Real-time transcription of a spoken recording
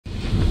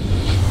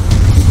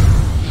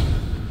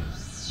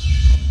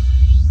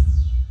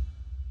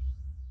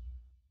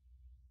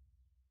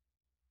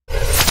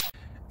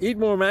Eat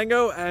more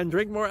mango and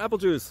drink more apple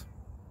juice.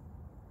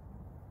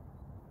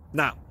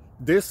 Now,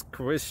 this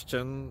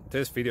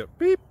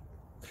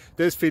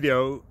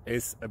video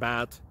is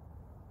about...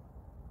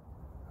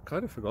 I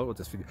kind of forgot what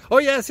this video... Oh,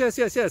 yes.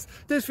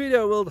 This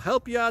video will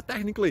help you out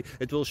technically.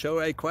 It will show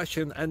a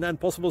question and then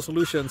possible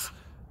solutions.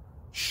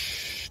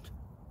 Shh.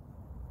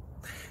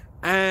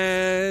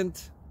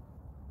 And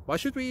why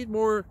should we eat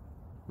more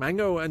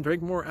mango and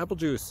drink more apple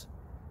juice?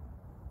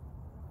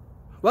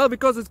 Well,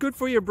 because it's good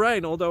for your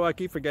brain, although I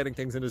keep forgetting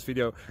things in this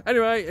video.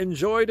 Anyway,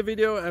 enjoy the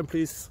video and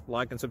please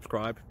like and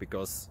subscribe,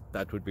 because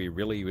that would be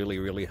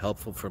really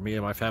helpful for me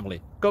and my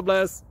family. God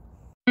bless!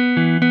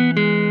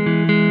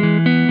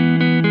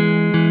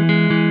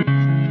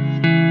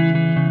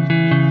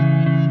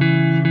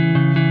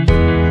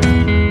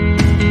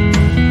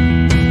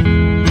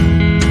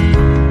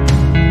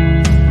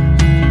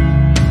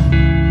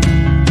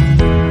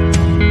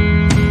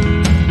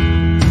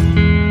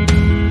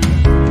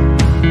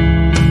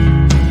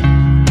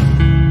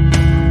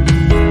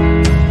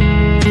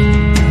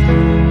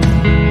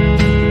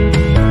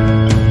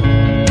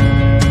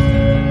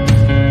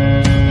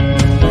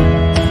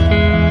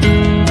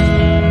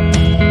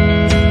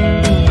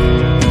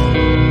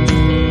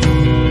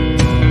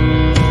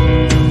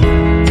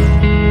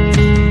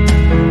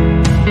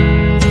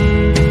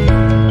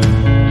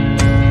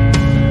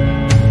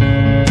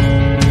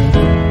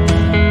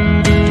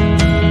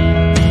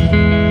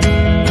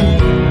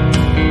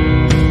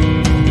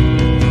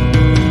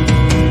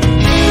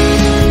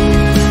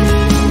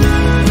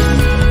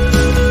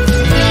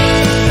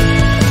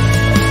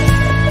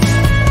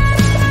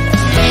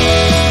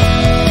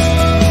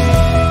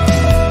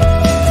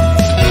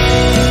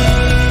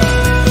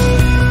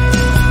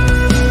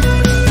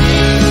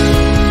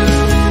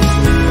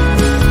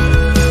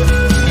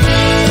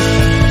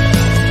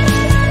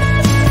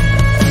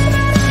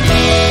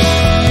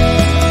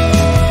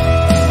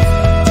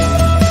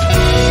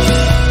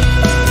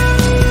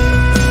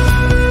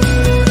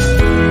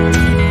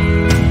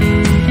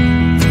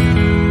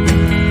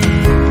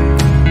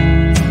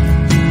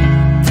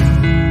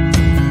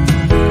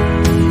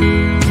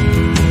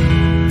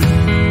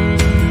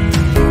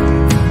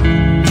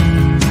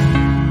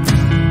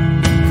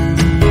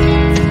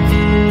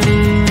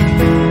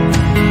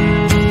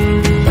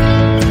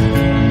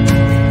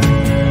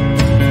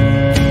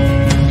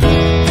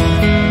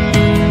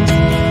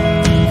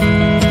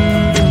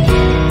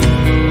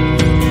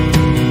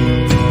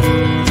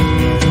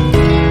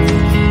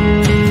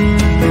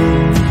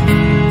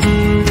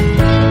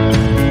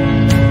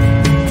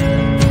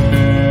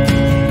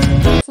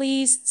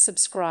 Please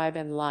subscribe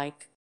and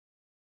like.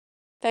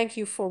 Thank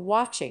you for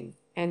watching,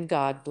 and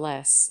God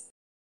bless.